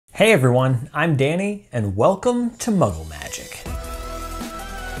Hey everyone, I'm Danny, and welcome to Muggle Magic.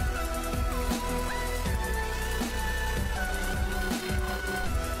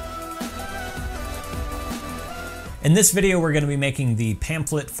 In this video, we're going to be making the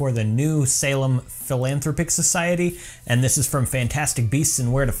pamphlet for the new Salem Philanthropic Society, and this is from Fantastic Beasts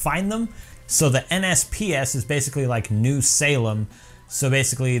and Where to Find Them. So the NSPS is basically like New Salem. So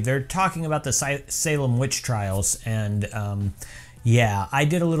basically, they're talking about the Salem witch trials, and yeah, I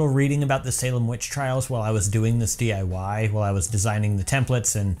did a little reading about the Salem witch trials while I was doing this DIY, while I was designing the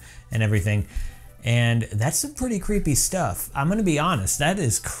templates and everything. And that's some pretty creepy stuff. I'm gonna be honest, that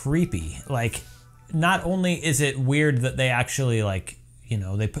is creepy. Like, not only is it weird that they actually, like, you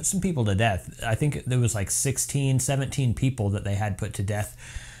know, they put some people to death. I think there was like 16, 17 people that they had put to death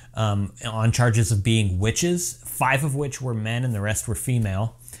on charges of being witches, 5 of which were men and the rest were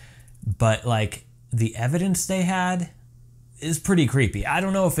female. But like, the evidence they had is pretty creepy. I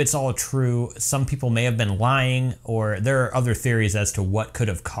don't know if it's all true. Some people may have been lying, or there are other theories as to what could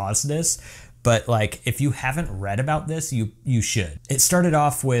have caused this. But like, if you haven't read about this, you should. It started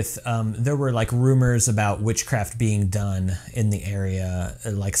off with, there were like rumors about witchcraft being done in the area,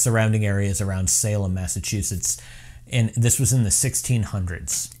 like surrounding areas around Salem, Massachusetts. And this was in the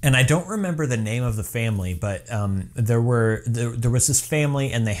 1600s. And I don't remember the name of the family, but there was this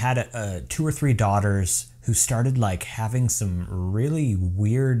family, and they had 2 or 3 daughters who started like having some really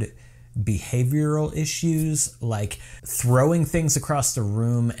weird behavioral issues, like throwing things across the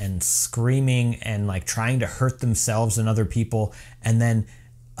room and screaming and like trying to hurt themselves and other people. And then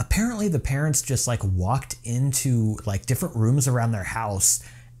apparently the parents just like walked into like different rooms around their house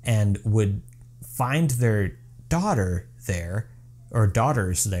and would find their daughter there, or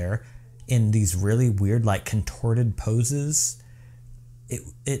daughters there, in these really weird like contorted poses.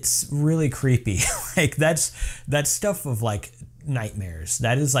 It's really creepy. Like that's stuff of like nightmares.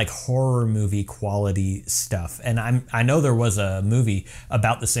 That is like horror movie quality stuff. And I know there was a movie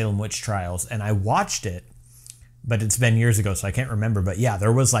about the Salem witch trials, and I watched it, but it's been years ago, so I can't remember. But yeah,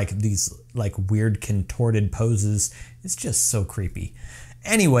 there was like these like weird contorted poses. It's just so creepy.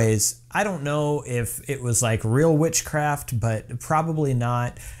 Anyways, I don't know if it was like real witchcraft, but probably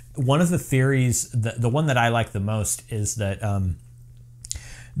not. One of the theories, the one that I like the most, is that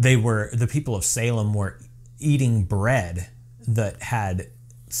the people of Salem were eating bread that had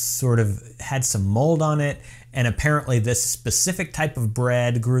some mold on it, and apparently this specific type of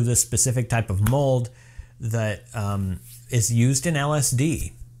bread grew this specific type of mold that is used in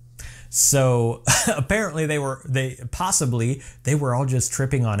LSD. So apparently they were all just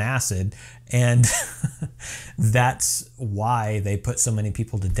tripping on acid, and that's why they put so many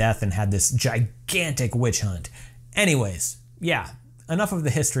people to death and had this gigantic witch hunt. Anyways, yeah, enough of the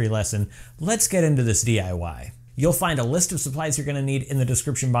history lesson. Let's get into this DIY. You'll find a list of supplies you're going to need in the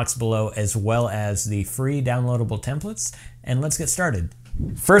description box below, as well as the free downloadable templates, and let's get started.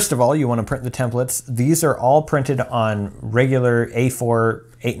 First of all, you want to print the templates. These are all printed on regular A4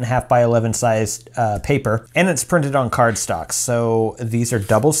 8.5 by 11 size paper, and it's printed on cardstock. So these are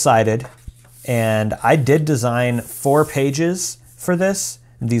double-sided, and I did design 4 pages for this.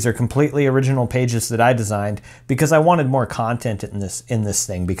 These are completely original pages that I designed because I wanted more content in this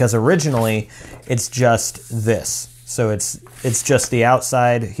thing, because originally it's just this. So it's just the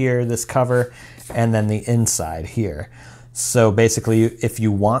outside here, this cover, and then the inside here. So basically, if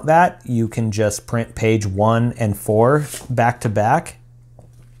you want that, you can just print page 1 and 4 back to back,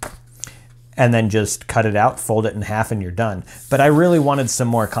 and then just cut it out, fold it in half, and you're done. But I really wanted some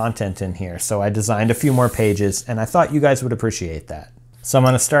more content in here, so I designed a few more pages, and I thought you guys would appreciate that. So I'm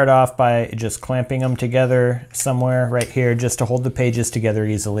going to start off by just clamping them together somewhere right here, just to hold the pages together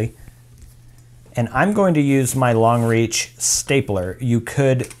easily. And I'm going to use my long reach stapler. You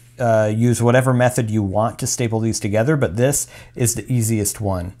could use whatever method you want to staple these together, but this is the easiest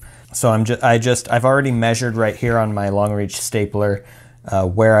one. So I've already measured right here on my long reach stapler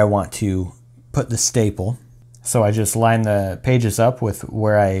where I want to put the staple. So I just line the pages up with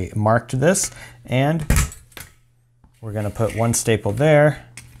where I marked this, and we're going to put 1 staple there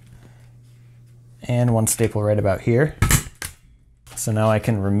and 1 staple right about here. So now I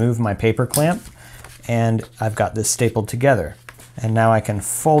can remove my paper clamp, and I've got this stapled together. And now I can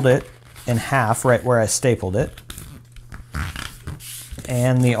fold it in half right where I stapled it.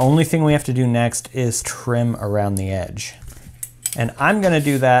 And the only thing we have to do next is trim around the edge. And I'm going to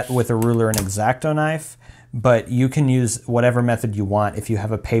do that with a ruler and X-Acto knife, but you can use whatever method you want. If you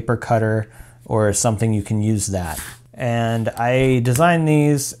have a paper cutter or something, you can use that. And I designed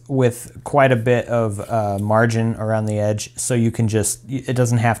these with quite a bit of margin around the edge, so you can just, it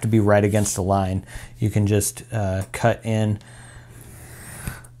doesn't have to be right against the line. You can just cut in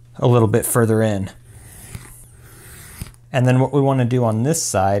a little bit further in. And then what we want to do on this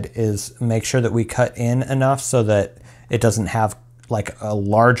side is make sure that we cut in enough so that it doesn't have like a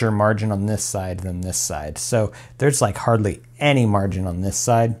larger margin on this side than this side. So there's like hardly any margin on this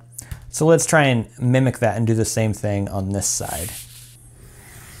side. So let's try and mimic that and do the same thing on this side.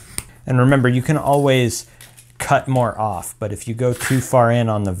 And remember, you can always cut more off, but if you go too far in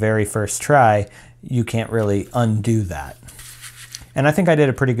on the very first try, you can't really undo that. And I think I did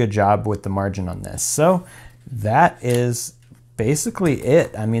a pretty good job with the margin on this. So that is basically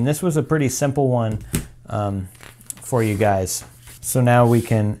it. I mean, this was a pretty simple one for you guys. So now we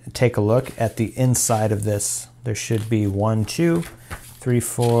can take a look at the inside of this. There should be 1, 2, 3,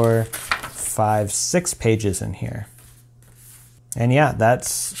 4, 5, 6 pages in here. And yeah,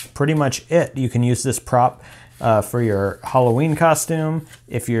 that's pretty much it. You can use this prop for your Halloween costume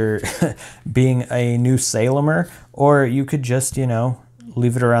if you're being a new Salemer, or you could just, you know,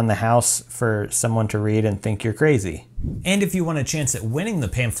 leave it around the house for someone to read and think you're crazy. And if you want a chance at winning the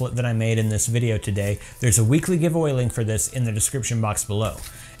pamphlet that I made in this video today, there's a weekly giveaway link for this in the description box below.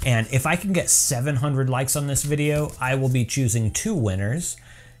 And if I can get 700 likes on this video, I will be choosing 2 winners.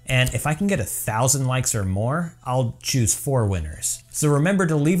 And if I can get 1,000 likes or more, I'll choose 4 winners. So remember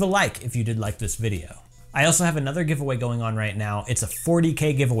to leave a like if you did like this video. I also have another giveaway going on right now. It's a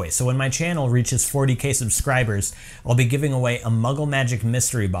 40K giveaway. So when my channel reaches 40K subscribers, I'll be giving away a Muggle Magic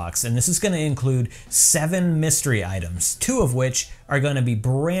mystery box. And this is going to include 7 mystery items, 2 of which are going to be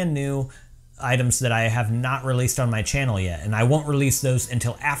brand new items that I have not released on my channel yet. And I won't release those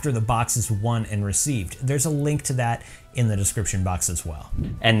until after the box is won and received. There's a link to that in the description box as well.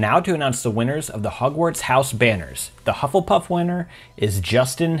 And now to announce the winners of the Hogwarts House banners. The Hufflepuff winner is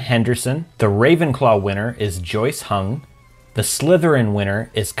Justin Henderson. The Ravenclaw winner is Joyce Hung. The Slytherin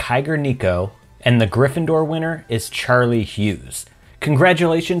winner is Kyger Nico. And the Gryffindor winner is Charlie Hughes.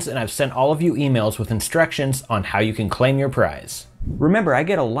 Congratulations, and I've sent all of you emails with instructions on how you can claim your prize. Remember, I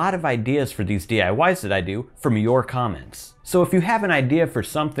get a lot of ideas for these DIYs that I do from your comments. So if you have an idea for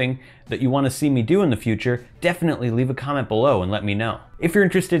something that you want to see me do in the future, definitely leave a comment below and let me know. If you're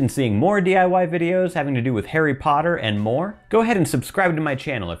interested in seeing more DIY videos having to do with Harry Potter and more, go ahead and subscribe to my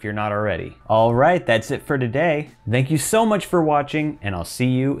channel if you're not already. All right, that's it for today. Thank you so much for watching, and I'll see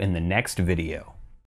you in the next video.